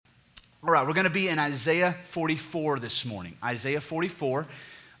All right, we're going to be in Isaiah 44 this morning. Isaiah 44.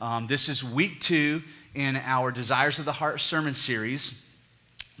 This is week 2 in our Desires of the Heart sermon series.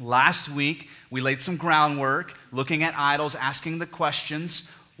 Last week, we laid some groundwork, looking at idols, asking the questions,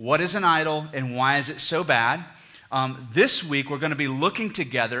 what is an idol and why is it so bad? This week, we're going to be looking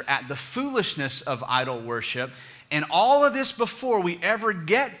together at the foolishness of idol worship, and all of this before we ever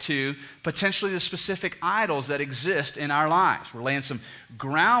get to potentially the specific idols that exist in our lives. We're laying some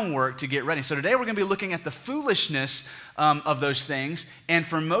groundwork to get ready. So today we're going to be looking at the foolishness of those things. And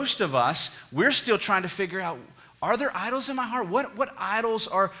for most of us, we're still trying to figure out, are there idols in my heart? What idols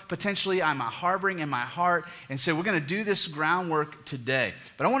are potentially am I harboring in my heart? And so we're going to do this groundwork today.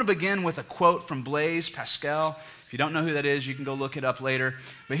 But I want to begin with a quote from Blaise Pascal. If you don't know who that is, you can go look it up later.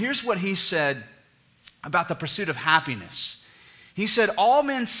 But here's what he said about the pursuit of happiness. He said, all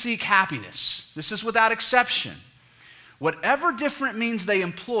men seek happiness. This is without exception. Whatever different means they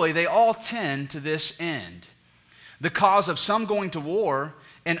employ, they all tend to this end. The cause of some going to war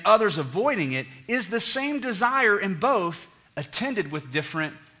and others avoiding it is the same desire in both, attended with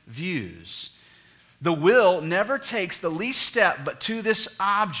different views. The will never takes the least step but to this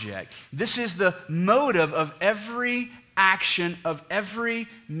object. This is the motive of every action of every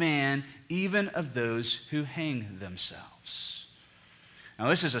man, even of those who hang themselves. Now,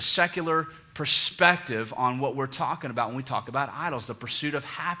 this is a secular perspective on what we're talking about when we talk about idols, the pursuit of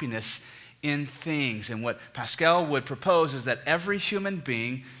happiness in things. And what Pascal would propose is that every human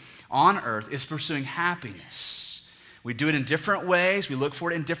being on earth is pursuing happiness. We do it in different ways. We look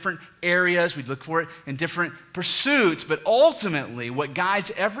for it in different areas. We look for it in different pursuits. But ultimately, what guides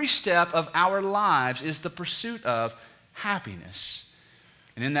every step of our lives is the pursuit of happiness.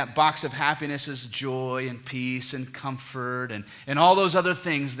 And in that box of happiness is joy and peace and comfort and all those other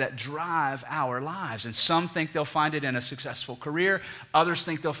things that drive our lives. And some think they'll find it in a successful career. Others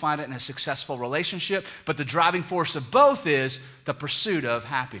think they'll find it in a successful relationship. But the driving force of both is the pursuit of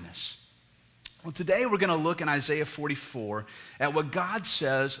happiness. Well, today we're going to look in Isaiah 44 at what God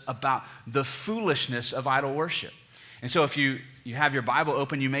says about the foolishness of idol worship. And so if you have your Bible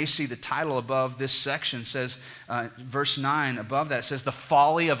open, you may see the title above this section says, verse 9 above that, says the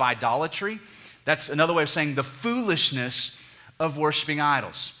folly of idolatry. That's another way of saying the foolishness of worshiping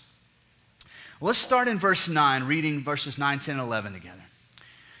idols. Well, let's start in verse 9, reading verses 9, 10, and 11 together.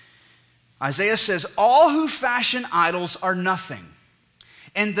 Isaiah says, all who fashion idols are nothing,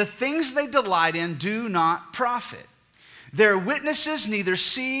 and the things they delight in do not profit. Their witnesses neither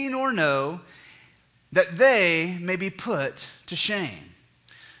see nor know, that they may be put to shame.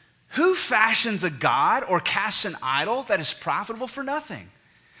 Who fashions a god or casts an idol that is profitable for nothing?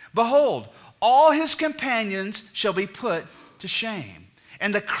 Behold, all his companions shall be put to shame,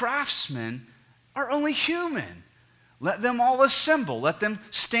 and the craftsmen are only human. Let them all assemble, let them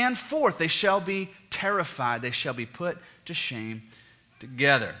stand forth. They shall be terrified, they shall be put to shame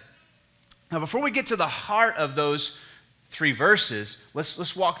together. Now, before we get to the heart of those 3 verses,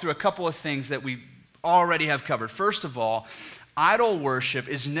 let's walk through a couple of things that we already have covered. First of all, idol worship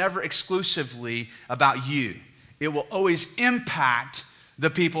is never exclusively about you. It will always impact the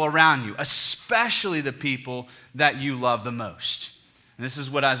people around you, especially the people that you love the most. And this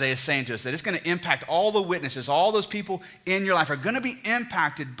is what Isaiah is saying to us, that it's going to impact all the witnesses, all those people in your life are going to be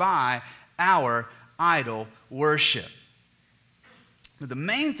impacted by our idol worship. But the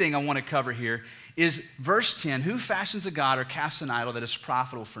main thing I want to cover here is verse 10, who fashions a god or casts an idol that is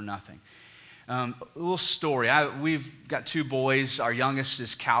profitable for nothing? A little story. We've got 2 boys. Our youngest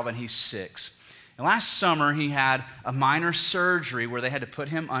is Calvin. He's 6. And last summer, he had a minor surgery where they had to put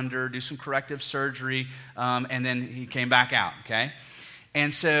him under, do some corrective surgery, and then he came back out, okay?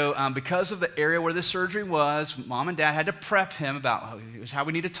 And so because of the area where the surgery was, Mom and Dad had to prep him about here's how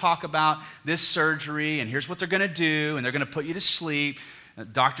we need to talk about this surgery, and here's what they're going to do, and they're going to put you to sleep. The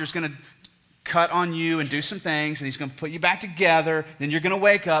doctor's going to cut on you and do some things, and he's going to put you back together. Then you're going to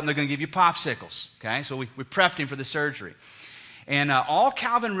wake up, and they're going to give you popsicles, okay? So we prepped him for the surgery. And all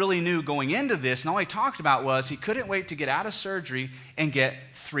Calvin really knew going into this, and all he talked about was he couldn't wait to get out of surgery and get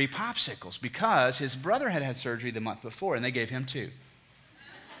 3 popsicles because his brother had had surgery the month before, and they gave him 2.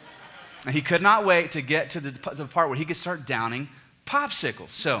 And he could not wait to get to the part where he could start downing popsicles.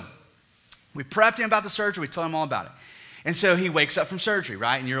 So we prepped him about the surgery. We told him all about it. And so he wakes up from surgery,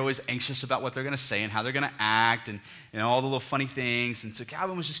 right? And you're always anxious about what they're going to say and how they're going to act and all the little funny things. And so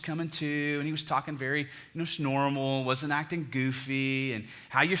Calvin was just coming to, and he was talking very normal, wasn't acting goofy. And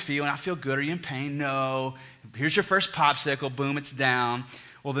how you feel? And I feel good. Are you in pain? No. Here's your first popsicle. Boom, it's down.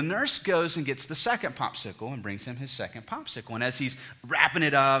 Well, the nurse goes and gets the second popsicle and brings him his second popsicle. And as he's wrapping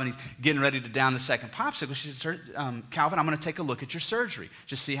it up and he's getting ready to down the second popsicle, she says, Calvin, I'm going to take a look at your surgery.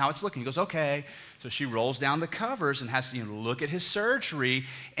 Just see how it's looking. He goes, okay. So she rolls down the covers and has to look at his surgery.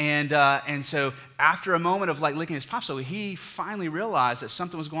 And so after a moment of looking at his popsicle, he finally realized that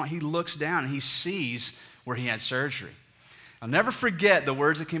something was going on. He looks down and he sees where he had surgery. I'll never forget the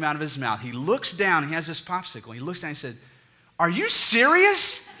words that came out of his mouth. He looks down, he has this popsicle. He looks down and he said, are you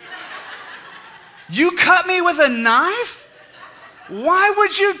serious? You cut me with a knife? Why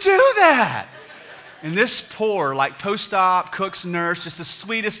would you do that? And this poor, post-op cook's nurse, just the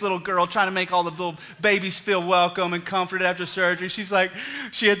sweetest little girl trying to make all the little babies feel welcome and comforted after surgery. She's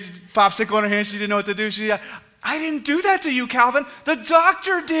she had the popsicle in her hand. She didn't know what to do. She's like, I didn't do that to you, Calvin. The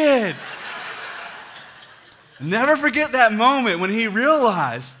doctor did. Never forget that moment when he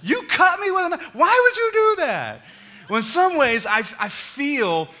realized, you cut me with a knife. Why would you do that? Well, in some ways, I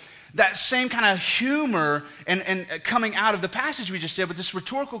feel that same kind of humor and coming out of the passage we just did with this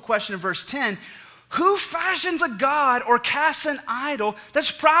rhetorical question in verse 10, who fashions a god or casts an idol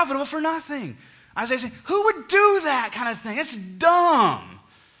that's profitable for nothing? Isaiah saying, who would do that kind of thing? It's dumb.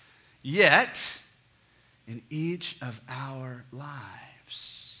 Yet, in each of our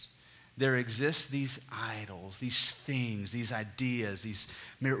lives, there exist these idols, these things, these ideas, these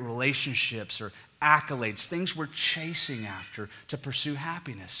relationships or accolades, things we're chasing after to pursue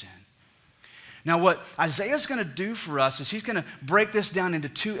happiness in. Now, what Isaiah's going to do for us is he's going to break this down into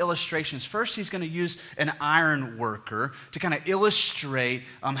two illustrations. First, he's going to use an iron worker to kind of illustrate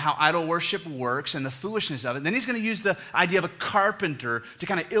how idol worship works and the foolishness of it. Then he's going to use the idea of a carpenter to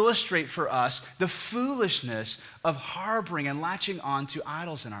kind of illustrate for us the foolishness of harboring and latching on to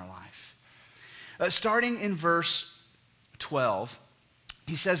idols in our life. Starting in verse 12,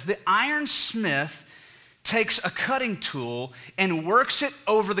 he says, the ironsmith takes a cutting tool and works it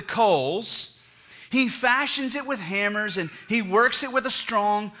over the coals. He fashions it with hammers and he works it with a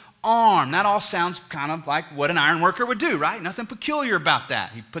strong arm. That all sounds kind of like what an iron worker would do, right? Nothing peculiar about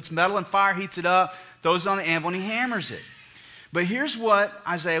that. He puts metal in fire, heats it up, throws it on the anvil, and he hammers it. But here's what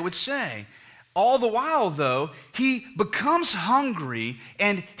Isaiah would say. All the while, though, he becomes hungry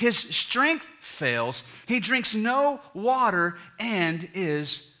and his strength fails. He drinks no water and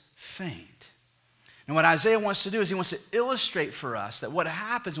is faint. And what Isaiah wants to do is he wants to illustrate for us that what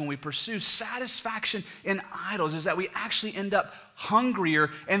happens when we pursue satisfaction in idols is that we actually end up hungrier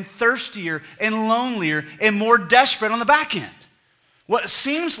and thirstier and lonelier and more desperate on the back end. What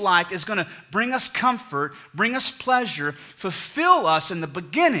seems like is going to bring us comfort, bring us pleasure, fulfill us in the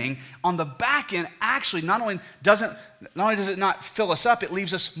beginning, on the back end actually not only does it not fill us up, it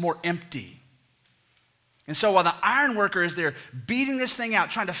leaves us more empty. And so while the iron worker is there beating this thing out,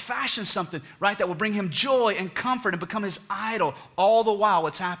 trying to fashion something, right, that will bring him joy and comfort and become his idol, all the while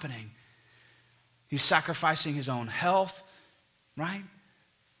what's happening? He's sacrificing his own health, right?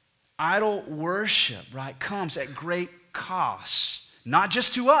 Idol worship, right, comes at great cost, not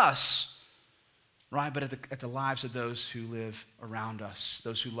just to us, right, but at the lives of those who live around us,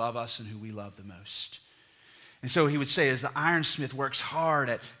 those who love us and who we love the most. And so he would say, as the ironsmith works hard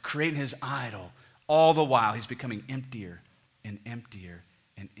at creating his idol, all the while, he's becoming emptier and emptier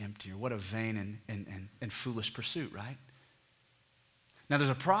and emptier. What a vain and foolish pursuit, right? Now, there's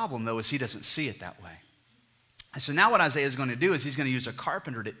a problem, though, is he doesn't see it that way. And so now what Isaiah is going to do is he's going to use a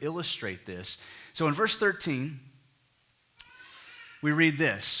carpenter to illustrate this. So in verse 13, we read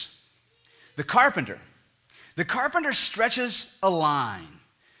this. The carpenter stretches a line.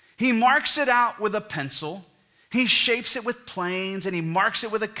 He marks it out with a pencil. He shapes it with planes, and he marks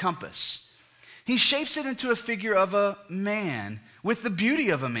it with a compass. He shapes it into a figure of a man with the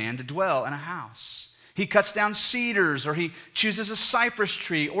beauty of a man to dwell in a house. He cuts down cedars, or he chooses a cypress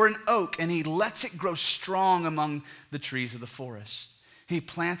tree or an oak, and he lets it grow strong among the trees of the forest. He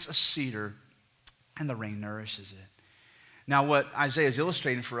plants a cedar, and the rain nourishes it. Now, what Isaiah is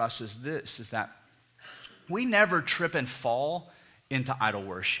illustrating for us is this, is that we never trip and fall into idol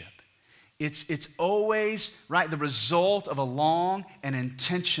worship. It's always, right, the result of a long and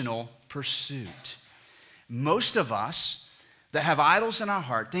intentional pursuit. Most of us that have idols in our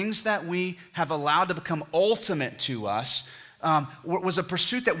heart, things that we have allowed to become ultimate to us, was a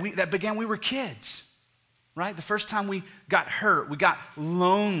pursuit that began when we were kids, right? The first time we got hurt, we got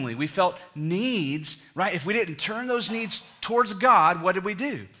lonely, we felt needs, right? If we didn't turn those needs towards God, what did we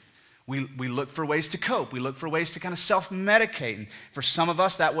do? We looked for ways to cope. We looked for ways to kind of self-medicate. And for some of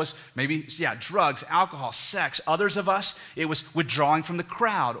us, that was maybe, drugs, alcohol, sex. Others of us, it was withdrawing from the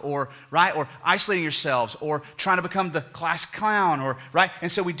crowd or isolating yourselves or trying to become the class clown or, right? And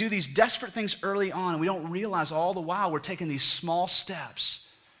so we do these desperate things early on, and we don't realize all the while we're taking these small steps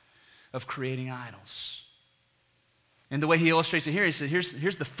of creating idols. And the way he illustrates it here, he said, here's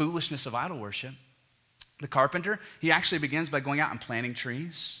the foolishness of idol worship. The carpenter, he actually begins by going out and planting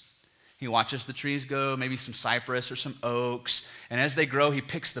trees. He watches the trees go, maybe some cypress or some oaks. And as they grow, he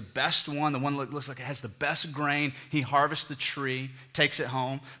picks the best one, the one that looks like it has the best grain. He harvests the tree, takes it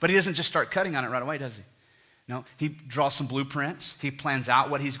home. But he doesn't just start cutting on it right away, does he? No, he draws some blueprints. He plans out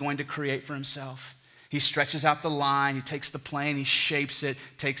what he's going to create for himself. He stretches out the line. He takes the plane. He shapes it,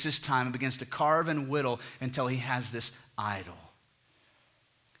 takes his time, and begins to carve and whittle until he has this idol.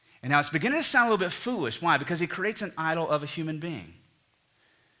 And now it's beginning to sound a little bit foolish. Why? Because he creates an idol of a human being.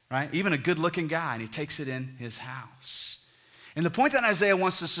 Right? Even a good-looking guy, and he takes it in his house. And the point that Isaiah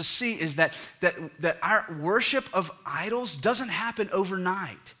wants us to see is that our worship of idols doesn't happen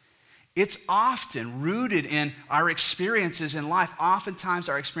overnight. It's often rooted in our experiences in life, oftentimes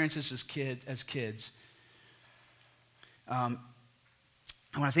our experiences as kids. When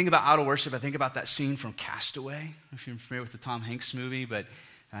I think about idol worship, I think about that scene from Castaway, if you're familiar with the Tom Hanks movie, but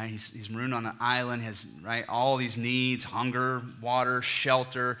he's marooned on an island, has all these needs, hunger, water,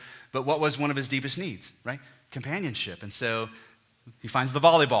 shelter. But what was one of his deepest needs, right? Companionship. And so he finds the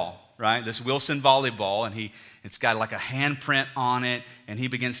volleyball, right? This Wilson volleyball, and it's got like a handprint on it, and he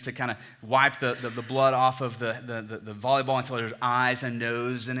begins to kind of wipe the blood off of the volleyball until there's eyes and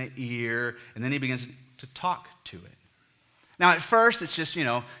nose and an ear, and then he begins to talk to it. Now, at first, it's just,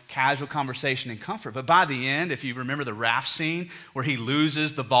 casual conversation and comfort. But by the end, if you remember the raft scene where he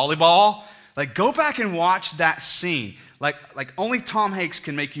loses the volleyball, go back and watch that scene. Like only Tom Hanks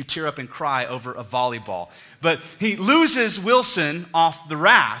can make you tear up and cry over a volleyball. But he loses Wilson off the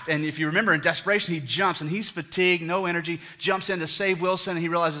raft. And if you remember, in desperation, he jumps, and he's fatigued, no energy, jumps in to save Wilson, and he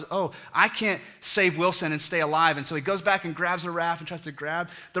realizes, I can't save Wilson and stay alive. And so he goes back and grabs the raft and tries to grab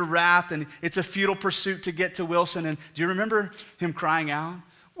the raft, and it's a futile pursuit to get to Wilson. And do you remember him crying out,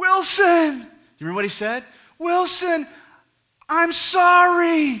 "Wilson!" Do you remember what he said? "Wilson, I'm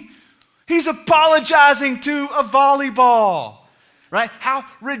sorry." He's apologizing to a volleyball, right? How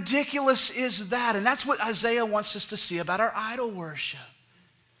ridiculous is that? And that's what Isaiah wants us to see about our idol worship.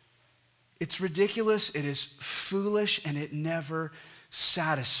 It's ridiculous, it is foolish, and it never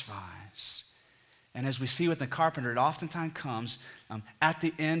satisfies. And as we see with the carpenter, it oftentimes comes at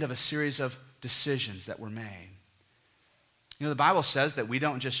the end of a series of decisions that were made. The Bible says that we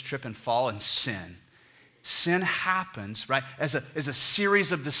don't just trip and fall and sin. Sin happens, right, as a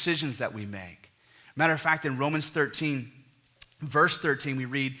series of decisions that we make. Matter of fact, in Romans 13, verse 13, we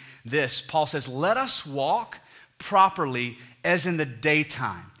read this. Paul says, "Let us walk properly as in the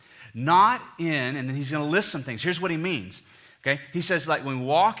daytime, not in," and then he's going to list some things. Here's what he means. Okay? He says, when we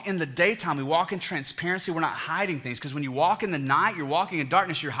walk in the daytime, we walk in transparency. We're not hiding things. Because when you walk in the night, you're walking in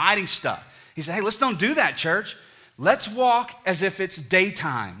darkness, you're hiding stuff. He said, hey, let's don't do that, church. Let's walk as if it's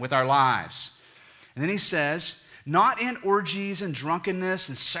daytime with our lives. And then he says, not in orgies and drunkenness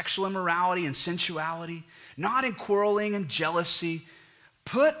and sexual immorality and sensuality, not in quarreling and jealousy.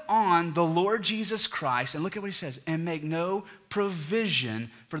 Put on the Lord Jesus Christ, and look at what he says, and make no provision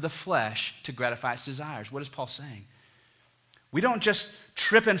for the flesh to gratify its desires. What is Paul saying? We don't just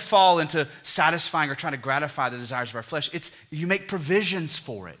trip and fall into satisfying or trying to gratify the desires of our flesh. You make provisions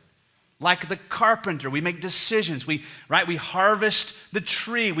for it. Like the carpenter, we make decisions. We harvest the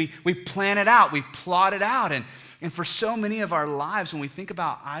tree. We plan it out. We plot it out. And for so many of our lives, when we think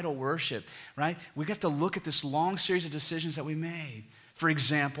about idol worship, right, we have to look at this long series of decisions that we made. For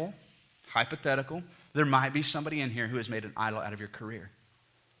example, hypothetical, there might be somebody in here who has made an idol out of your career.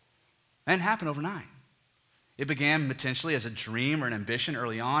 That didn't happen overnight. It began potentially as a dream or an ambition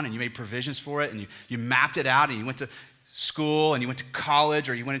early on, and you made provisions for it, and you mapped it out, and you went to school, and you went to college,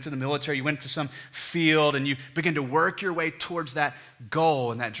 or you went into the military, you went into some field, and you begin to work your way towards that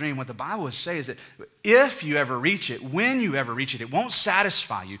goal and that dream. What the Bible would say is that if you ever reach it, when you ever reach it, it won't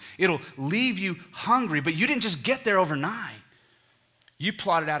satisfy you. It'll leave you hungry, but you didn't just get there overnight. You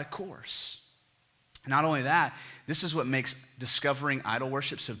plotted out a course. Not only that, this is what makes discovering idol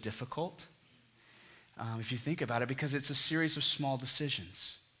worship so difficult, if you think about it, because it's a series of small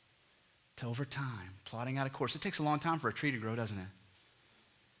decisions. Over time, plotting out a course. It takes a long time for a tree to grow, doesn't it?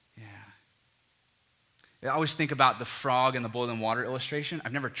 Yeah. I always think about the frog and the boiling water illustration.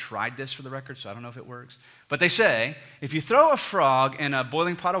 I've never tried this for the record, so I don't know if it works. But they say, if you throw a frog in a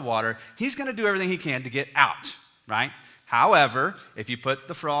boiling pot of water, he's going to do everything he can to get out, right? However, if you put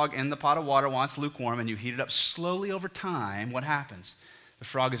the frog in the pot of water while it's lukewarm and you heat it up slowly over time, what happens? The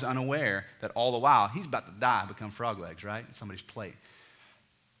frog is unaware that all the while he's about to die, become frog legs, right? On somebody's plate.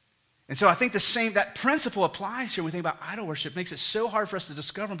 And so I think that principle applies here when we think about idol worship. It makes it so hard for us to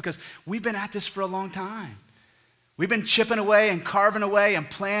discover them because we've been at this for a long time. We've been chipping away and carving away and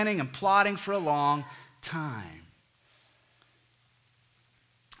planning and plotting for a long time.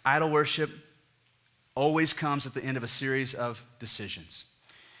 Idol worship always comes at the end of a series of decisions.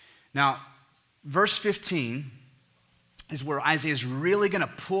 Now, verse 15 is where Isaiah is really going to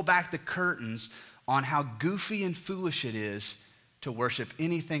pull back the curtains on how goofy and foolish it is to worship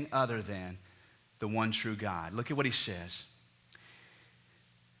anything other than the one true God. Look at what he says.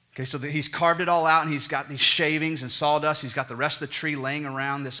 Okay, so he's carved it all out, and he's got these shavings and sawdust. He's got the rest of the tree laying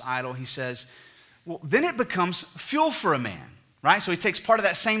around this idol. He says, well, then it becomes fuel for a man, right? So he takes part of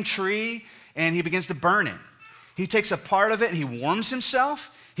that same tree, and he begins to burn it. He takes a part of it, and he warms himself.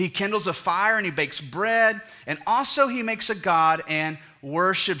 He kindles a fire, and he bakes bread. And also he makes a god and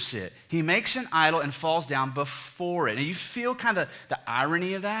worships it. He makes an idol and falls down before it. And you feel kind of the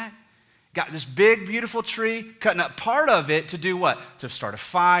irony of that? Got this big, beautiful tree, cutting up part of it to do what? To start a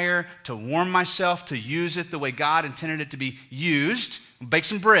fire, to warm myself, to use it the way God intended it to be used. Bake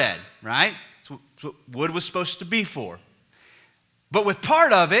some bread, right? That's what wood was supposed to be for. But with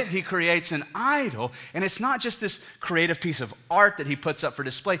part of it, he creates an idol. And it's not just this creative piece of art that he puts up for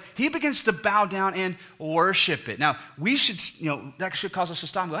display. He begins to bow down and worship it. Now, we should, that should cause us to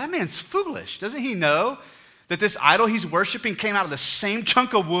stop and go, that man's foolish. Doesn't he know that this idol he's worshiping came out of the same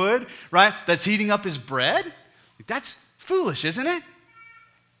chunk of wood, right, that's heating up his bread? That's foolish, isn't it?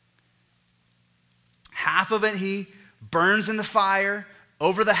 Half of it he burns in the fire.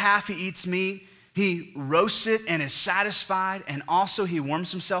 Over the half he eats meat. He roasts it and is satisfied. And also he warms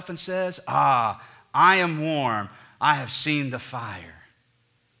himself and says, I am warm. I have seen the fire.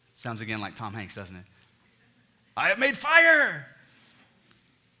 Sounds again like Tom Hanks, doesn't it? I have made fire.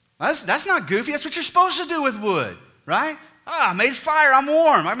 That's not goofy. That's what you're supposed to do with wood, right? I made fire. I'm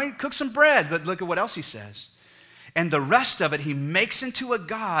warm. I may cook some bread. But look at what else he says. And the rest of it he makes into a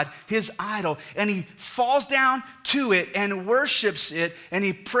god, his idol, and he falls down to it and worships it, and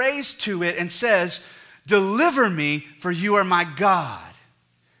he prays to it and says, deliver me, for you are my God.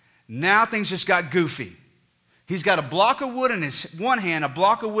 Now things just got goofy. He's got a block of wood in his one hand, a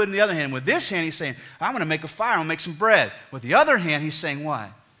block of wood in the other hand. With this hand, he's saying, I'm going to make a fire. I'm going to make some bread. With the other hand, he's saying what?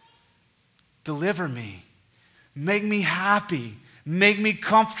 Deliver me. Make me happy. Make me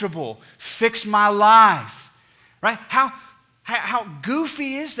comfortable. Fix my life. Right? How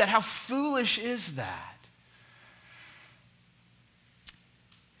goofy is that? How foolish is that?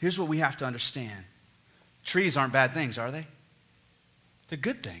 Here's what we have to understand. Trees aren't bad things, are they? They're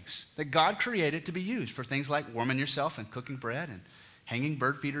good things that God created to be used for things like warming yourself and cooking bread and hanging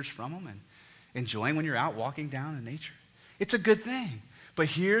bird feeders from them and enjoying when you're out walking down in nature. It's a good thing. But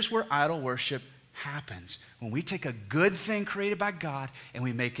here's where idol worship happens. When we take a good thing created by God and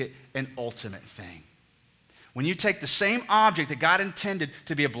we make it an ultimate thing. When you take the same object that God intended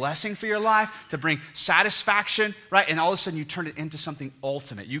to be a blessing for your life, to bring satisfaction, right, and all of a sudden you turn it into something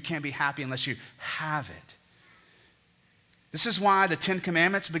ultimate. You can't be happy unless you have it. This is why the Ten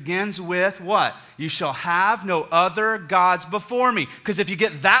Commandments begins with what? You shall have no other gods before me. Because if you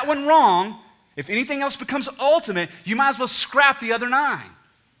get that one wrong, if anything else becomes ultimate, you might as well scrap the other 9.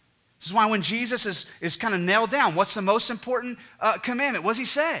 This is why when Jesus is kind of nailed down, what's the most important commandment? What does he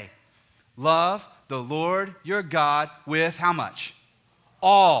say? Love the Lord your God with how much?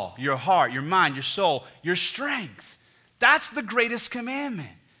 All your heart, your mind, your soul, your strength. That's the greatest commandment,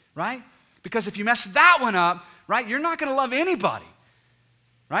 right? Because if you mess that one up, right, you're not going to love anybody,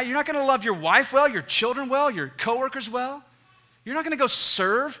 right? You're not going to love your wife well, your children well, your coworkers well. You're not going to go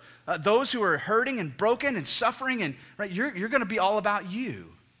serve those who are hurting and broken and suffering, and right, you're going to be all about you.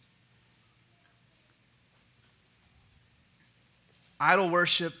 Idol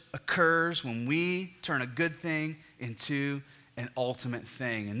worship occurs when we turn a good thing into an ultimate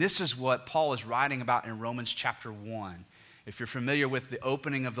thing. And this is what Paul is writing about in Romans chapter 1. If you're familiar with the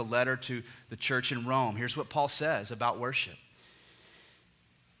opening of the letter to the church in Rome, here's what Paul says about worship.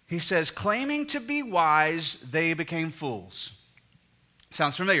 He says, claiming to be wise, they became fools.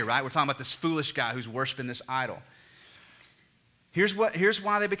 Sounds familiar, right? We're talking about this foolish guy who's worshiping this idol. Here's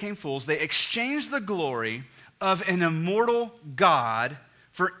why they became fools. They exchanged the glory of an immortal God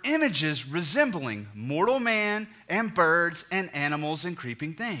for images resembling mortal man and birds and animals and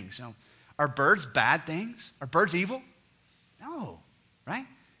creeping things. Now, are birds bad things? Are birds evil? No, right?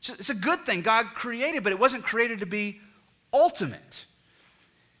 It's a good thing God created, but it wasn't created to be ultimate.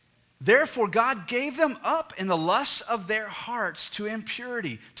 Therefore, God gave them up in the lusts of their hearts to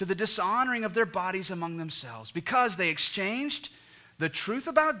impurity, to the dishonoring of their bodies among themselves, because they exchanged the truth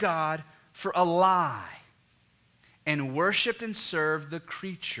about God for a lie and worshiped and served the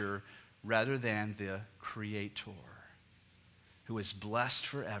creature rather than the Creator, who is blessed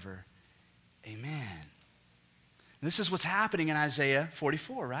forever. Amen. And this is what's happening in Isaiah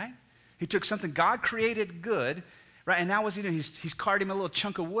 44, right? He took something God created good, right? And now what's he doing? He's carved him a little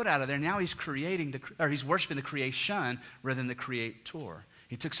chunk of wood out of there. Now he's he's worshiping the creation rather than the creator.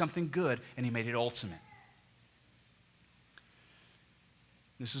 He took something good and he made it ultimate.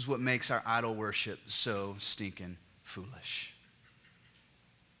 This is what makes our idol worship so stinking foolish.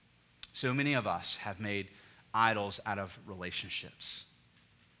 So many of us have made idols out of relationships,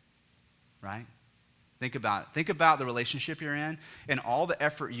 right? Think about the relationship you're in and all the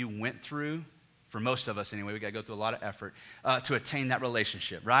effort you went through, for most of us anyway, we got to go through a lot of effort to attain that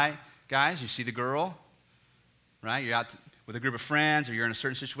relationship, right? Guys, you see the girl, right? You're out with a group of friends or you're in a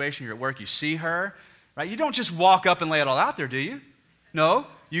certain situation, you're at work, you see her, right? You don't just walk up and lay it all out there, do you? No,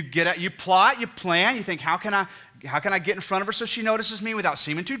 you plot, you plan, you think, how can I get in front of her so she notices me without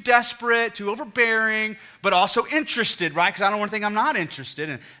seeming too desperate, too overbearing, but also interested, right? Because I don't want to think I'm not interested.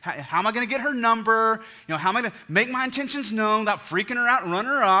 And how am I going to get her number? How am I going to make my intentions known without freaking her out and running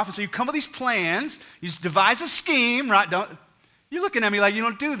her off? And so you come with these plans, you just devise a scheme, right? You're looking at me like you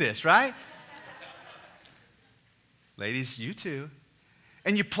don't do this, right? Ladies, you too.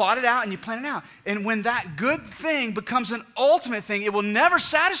 And you plot it out and you plan it out. And when that good thing becomes an ultimate thing, it will never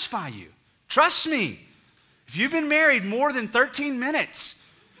satisfy you. Trust me. If you've been married more than 13 minutes,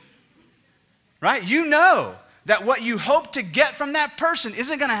 right, you know that what you hope to get from that person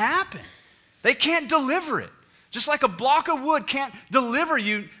isn't going to happen. They can't deliver it. Just like a block of wood can't deliver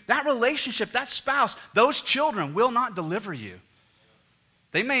you, that relationship, that spouse, those children will not deliver you.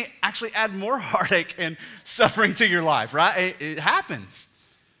 They may actually add more heartache and suffering to your life, right? It happens.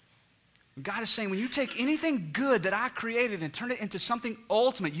 God is saying, when you take anything good that I created and turn it into something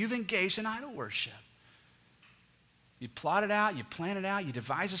ultimate, you've engaged in idol worship. You plot it out, you plan it out, you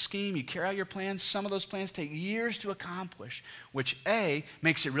devise a scheme, you carry out your plans. Some of those plans take years to accomplish, which A,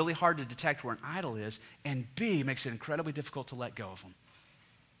 makes it really hard to detect where an idol is, and B, makes it incredibly difficult to let go of them.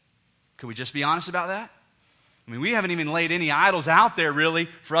 Could we just be honest about that? I mean, we haven't even laid any idols out there, really,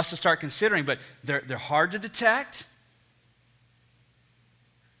 for us to start considering, but they're hard to detect.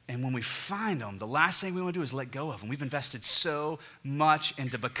 And when we find them, the last thing we want to do is let go of them. We've invested so much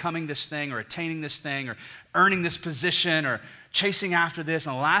into becoming this thing or attaining this thing or earning this position or chasing after this,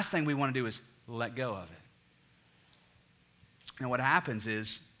 and the last thing we want to do is let go of it. And what happens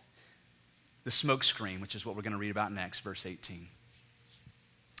is the smoke screen, which is what we're going to read about next, verse 18.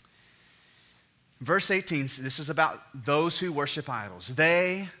 Verse 18, this is about those who worship idols.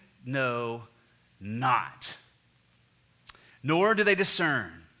 They know not, nor do they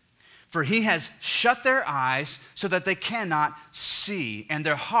discern. For he has shut their eyes so that they cannot see, and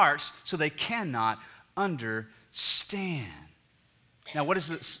their hearts so they cannot understand. Now, what is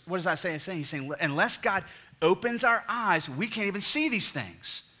that saying? He's saying, unless God opens our eyes, we can't even see these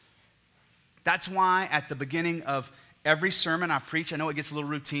things. That's why at the beginning of every sermon I preach, I know it gets a little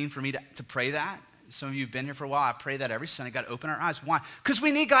routine for me to pray that. Some of you have been here for a while. I pray that every Sunday. God, open our eyes. Why? Because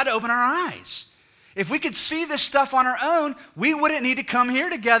we need God to open our eyes. If we could see this stuff on our own, we wouldn't need to come here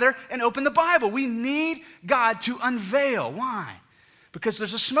together and open the Bible. We need God to unveil. Why? Because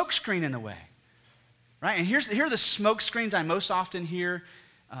there's a smoke screen in the way, right? And here are the smoke screens I most often hear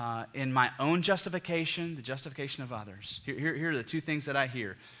in my own justification, the justification of others. Here are the two things that I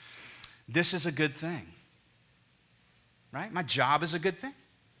hear. This is a good thing, right? My job is a good thing.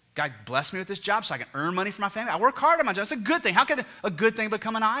 God blessed me with this job so I can earn money for my family. I work hard at my job. It's a good thing. How could a good thing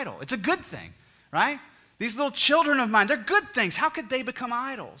become an idol? It's a good thing. Right? These little children of mine, they're good things. How could they become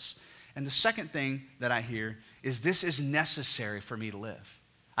idols? And the second thing that I hear is this is necessary for me to live.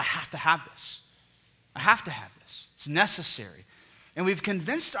 I have to have this. I have to have this. It's necessary. And we've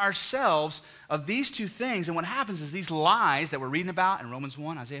convinced ourselves of these two things, and what happens is these lies that we're reading about in Romans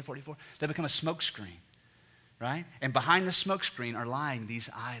 1, Isaiah 44, they become a smoke screen, right? And behind the smoke screen are lying these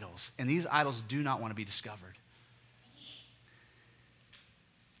idols, and these idols do not want to be discovered.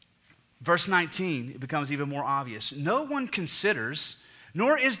 Verse 19, it becomes even more obvious. No one considers,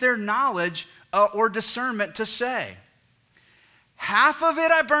 nor is there knowledge or discernment to say, half of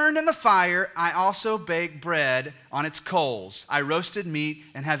it I burned in the fire, I also baked bread on its coals. I roasted meat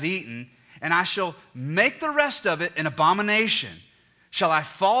and have eaten, and I shall make the rest of it an abomination. Shall I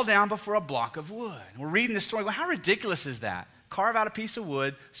fall down before a block of wood? And we're reading this story. Well, how ridiculous is that? Carve out a piece of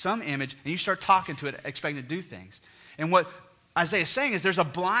wood, some image, and you start talking to it, expecting it to do things. And what Isaiah is saying is there's a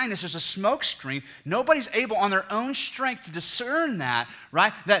blindness, there's a smoke screen. Nobody's able on their own strength to discern that,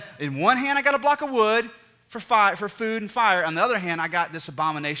 right? That in one hand I got a block of wood for food and fire. On the other hand, I got this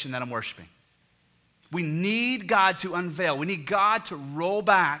abomination that I'm worshiping. We need God to unveil. We need God to roll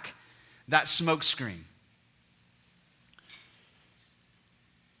back that smoke screen.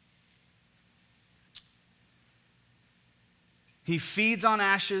 He feeds on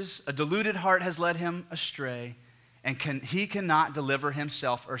ashes. A deluded heart has led him astray. And he cannot deliver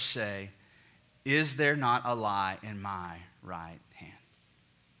himself or say, is there not a lie in my right hand?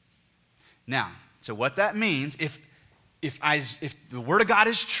 Now, so what that means, if the Word of God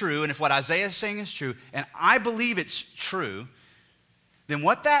is true, and if what Isaiah is saying is true, and I believe it's true, then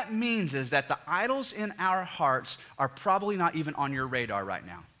what that means is that the idols in our hearts are probably not even on your radar right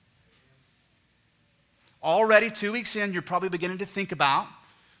now. Already 2 weeks in, you're probably beginning to think about,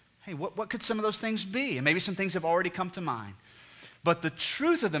 hey, what could some of those things be? And maybe some things have already come to mind. But the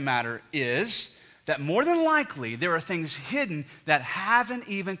truth of the matter is that more than likely there are things hidden that haven't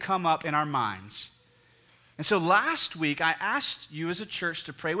even come up in our minds. And so last week, I asked you as a church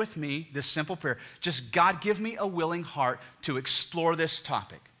to pray with me this simple prayer. Just, God, give me a willing heart to explore this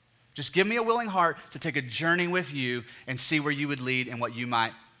topic. Just give me a willing heart to take a journey with you and see where you would lead and what you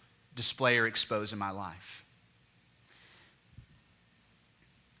might display or expose in my life.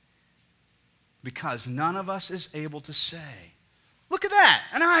 Because none of us is able to say, look at that,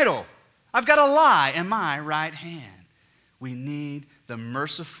 an idol. I've got a lie in my right hand. We need the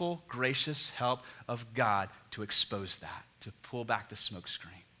merciful, gracious help of God to expose that, to pull back the smoke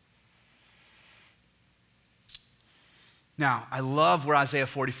screen. Now, I love where Isaiah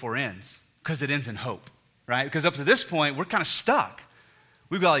 44 ends, because it ends in hope, right? Because up to this point, we're kind of stuck.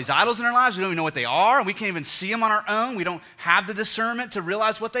 We've got all these idols in our lives. We don't even know what they are, and we can't even see them on our own. We don't have the discernment to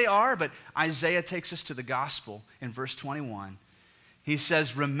realize what they are, but Isaiah takes us to the gospel in verse 21. He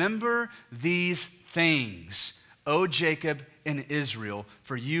says, remember these things, O Jacob and Israel,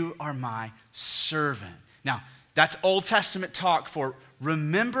 for you are my servant. Now, that's Old Testament talk for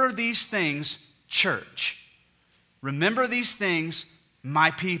remember these things, church. Remember these things,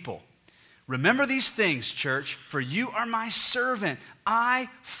 my people. Remember these things, church, for you are my servant. I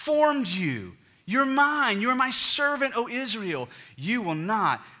formed you. You're mine. You're my servant, O Israel. You will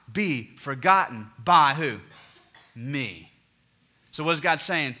not be forgotten by who? Me. So what is God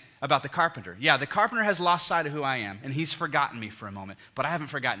saying about the carpenter? Yeah, the carpenter has lost sight of who I am, and he's forgotten me for a moment, but I haven't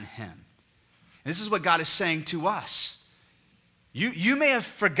forgotten him. And this is what God is saying to us. You may have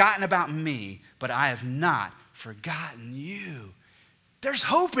forgotten about me, but I have not forgotten you. There's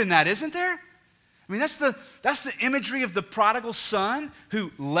hope in that, isn't there? I mean, that's the imagery of the prodigal son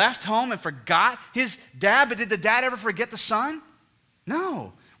who left home and forgot his dad, but did the dad ever forget the son?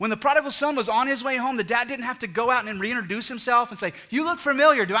 No. When the prodigal son was on his way home, the dad didn't have to go out and reintroduce himself and say, you look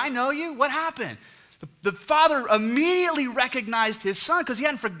familiar. Do I know you? What happened? The father immediately recognized his son because he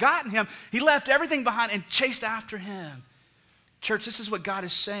hadn't forgotten him. He left everything behind and chased after him. Church, this is what God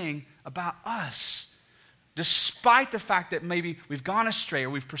is saying about us. Despite the fact that maybe we've gone astray or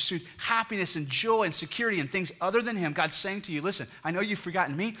we've pursued happiness and joy and security and things other than him, God's saying to you, listen, I know you've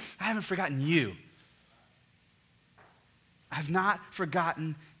forgotten me. I haven't forgotten you. I've not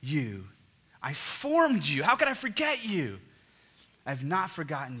forgotten you. I formed you. How could I forget you? I've not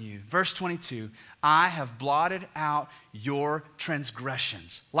forgotten you. Verse 22, I have blotted out your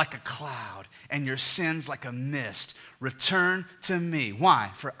transgressions like a cloud and your sins like a mist. Return to me.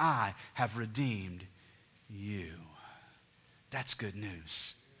 Why? For I have redeemed you. That's good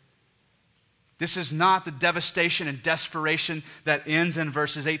news. This is not the devastation and desperation that ends in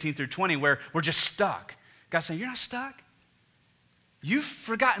verses 18 through 20 where we're just stuck. God's saying, you're not stuck. You've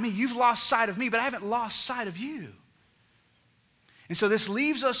forgotten me. You've lost sight of me, but I haven't lost sight of you. And so this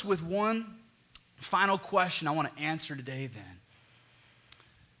leaves us with one final question I want to answer today then.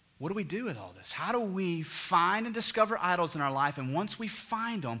 What do we do with all this? How do we find and discover idols in our life? And once we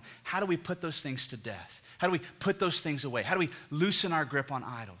find them, how do we put those things to death? How do we put those things away? How do we loosen our grip on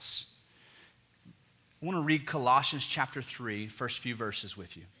idols? I want to read Colossians chapter 3, first few verses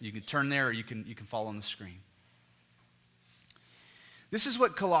with you. You can turn there or you can follow on the screen. This is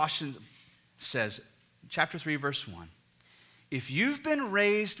what Colossians says, chapter 3, verse 1. If you've been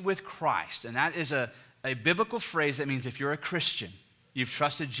raised with Christ, and that is a biblical phrase that means if you're a Christian, you've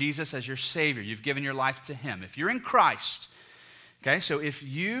trusted Jesus as your Savior, you've given your life to Him. If you're in Christ, okay, so if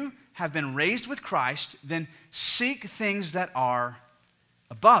you have been raised with Christ, then seek things that are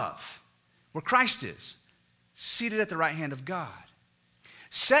above, where Christ is, seated at the right hand of God.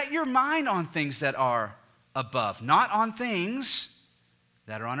 Set your mind on things that are above, not on things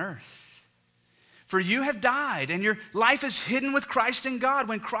that are on earth. For you have died, and your life is hidden with Christ in God.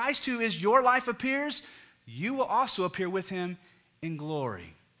 When Christ, who is your life, appears, you will also appear with Him in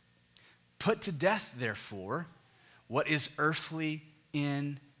glory. Put to death, therefore, what is earthly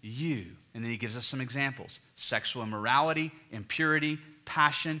in you. And then he gives us some examples. Sexual immorality, impurity,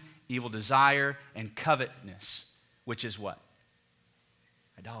 passion, evil desire, and covetousness, which is what?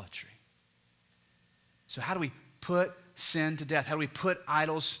 Idolatry. So how do we put sin to death? How do we put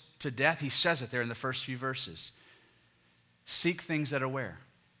idols to death? He says it there in the first few verses. Seek things that are where?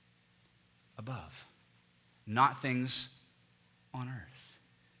 Above. Not things on earth.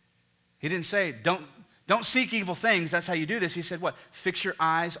 He didn't say, don't seek evil things. That's how you do this. He said what? Fix your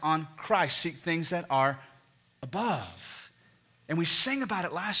eyes on Christ. Seek things that are above. And we sang about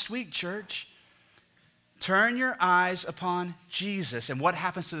it last week, church. Turn your eyes upon Jesus. And what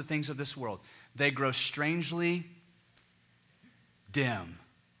happens to the things of this world? They grow strangely dim.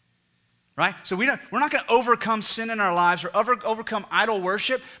 Right? So we're not going to overcome sin in our lives or overcome idol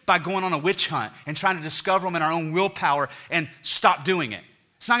worship by going on a witch hunt and trying to discover them in our own willpower and stop doing it.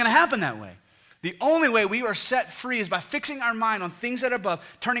 It's not going to happen that way. The only way we are set free is by fixing our mind on things that are above,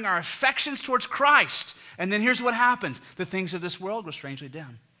 turning our affections towards Christ. And then here's what happens. The things of this world go strangely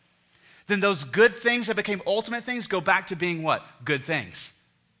dim. Then those good things that became ultimate things go back to being what? Good things.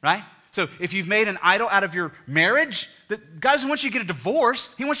 Right? So if you've made an idol out of your marriage, God doesn't want you to get a divorce.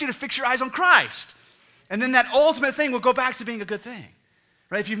 He wants you to fix your eyes on Christ. And then that ultimate thing will go back to being a good thing.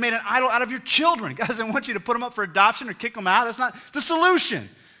 Right? If you've made an idol out of your children, God doesn't want you to put them up for adoption or kick them out. That's not the solution.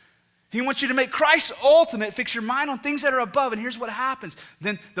 He wants you to make Christ ultimate, fix your mind on things that are above, and here's what happens.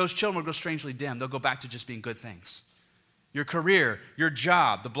 Then those children will go strangely dim. They'll go back to just being good things. Your career, your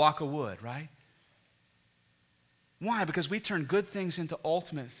job, the block of wood, right? Why? Because we turn good things into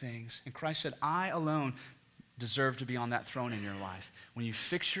ultimate things. And Christ said, I alone deserve to be on that throne in your life. When you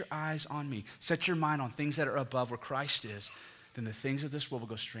fix your eyes on me, set your mind on things that are above where Christ is, then the things of this world will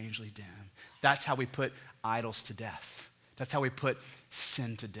go strangely dim. That's how we put idols to death. That's how we put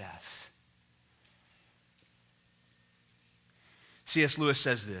sin to death. C.S. Lewis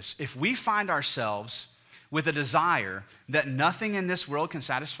says this: if we find ourselves with a desire that nothing in this world can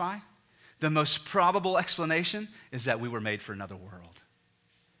satisfy, the most probable explanation is that we were made for another world.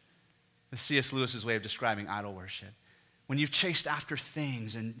 That's C.S. Lewis's way of describing idol worship. When you've chased after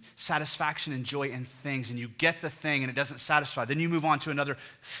things and satisfaction and joy in things, and you get the thing and it doesn't satisfy, then you move on to another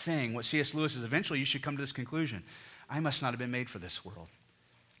thing. What C.S. Lewis is, eventually you should come to this conclusion: I must not have been made for this world.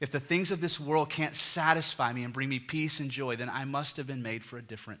 If the things of this world can't satisfy me and bring me peace and joy, then I must have been made for a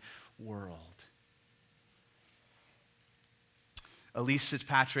different world. Elise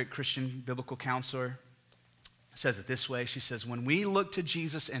Fitzpatrick, Christian biblical counselor, says it this way. She says, when we look to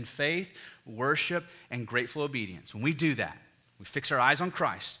Jesus in faith, worship, and grateful obedience, when we do that, we fix our eyes on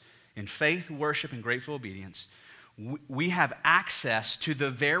Christ in faith, worship, and grateful obedience, we have access to the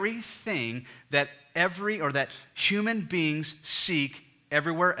very thing that that human beings seek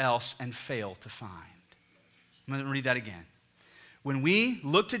everywhere else and fail to find. I'm going to read that again. When we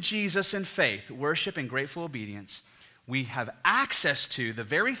look to Jesus in faith, worship, and grateful obedience, we have access to the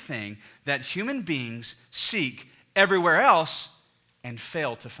very thing that human beings seek everywhere else and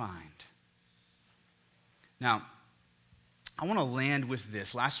fail to find. Now, I want to land with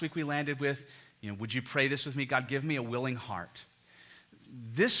this. Last week we landed with, would you pray this with me? God, give me a willing heart.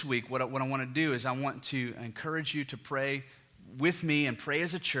 This week, what I want to do is I want to encourage you to pray with me and pray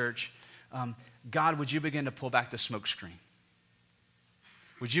as a church. God, would you begin to pull back the smoke screen?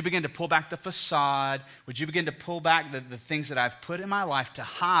 Would you begin to pull back the facade? Would you begin to pull back the things that I've put in my life to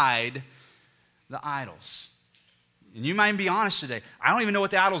hide the idols? And you might be honest today. I don't even know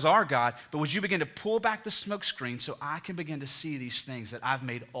what the idols are, God, but would you begin to pull back the smoke screen so I can begin to see these things that I've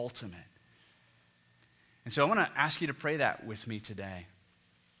made ultimate? And so I want to ask you to pray that with me today.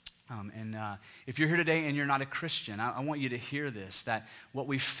 If you're here today and you're not a Christian, I want you to hear this, that what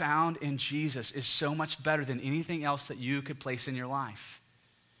we found in Jesus is so much better than anything else that you could place in your life.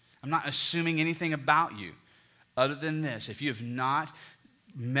 I'm not assuming anything about you other than this. If you have not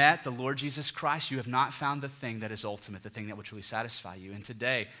met the Lord Jesus Christ, you have not found the thing that is ultimate, the thing that will truly satisfy you. And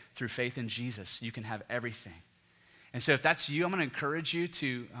today, through faith in Jesus, you can have everything. And so if that's you, I'm going to encourage you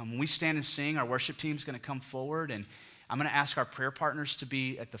to, when we stand and sing, our worship team is going to come forward, and I'm going to ask our prayer partners to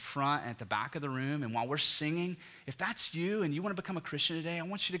be at the front and at the back of the room. And while we're singing, if that's you and you want to become a Christian today, I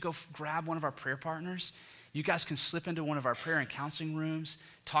want you to go grab one of our prayer partners. You guys can slip into one of our prayer and counseling rooms,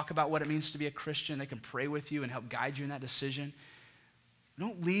 talk about what it means to be a Christian. They can pray with you and help guide you in that decision.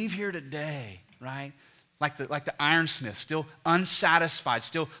 Don't leave here today, right? Like the ironsmith, still unsatisfied,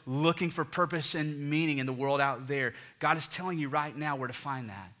 still looking for purpose and meaning in the world out there. God is telling you right now where to find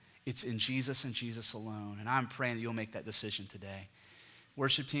that. It's in Jesus and Jesus alone. And I'm praying that you'll make that decision today.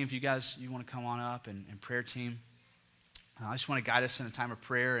 Worship team, if you guys, you want to come on up, and prayer team, I just want to guide us in a time of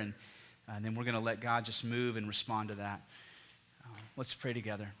prayer, and then we're going to let God just move and respond to that. Let's pray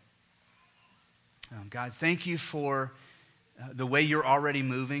together. God, thank you for the way you're already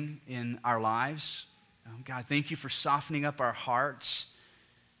moving in our lives. God, thank you for softening up our hearts.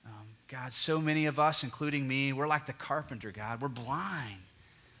 God, so many of us, including me, we're like the carpenter, God. We're blind.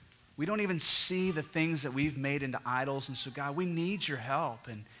 We don't even see the things that we've made into idols. And so, God, we need your help.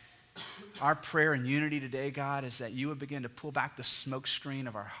 And our prayer in unity today, God, is that you would begin to pull back the smoke screen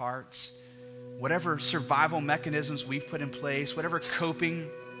of our hearts. Whatever survival mechanisms we've put in place, whatever coping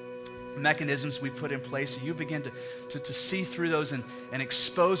mechanisms we put in place, you begin to see through those and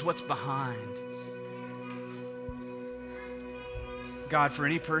expose what's behind. God, for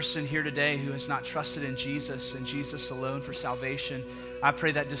any person here today who has not trusted in Jesus and Jesus alone for salvation, I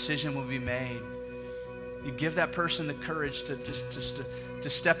pray that decision will be made. You give that person the courage to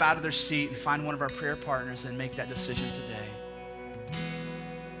step out of their seat and find one of our prayer partners and make that decision today.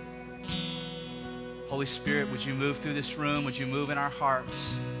 Holy Spirit, would you move through this room? Would you move in our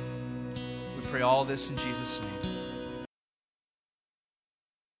hearts? We pray all this in Jesus' name.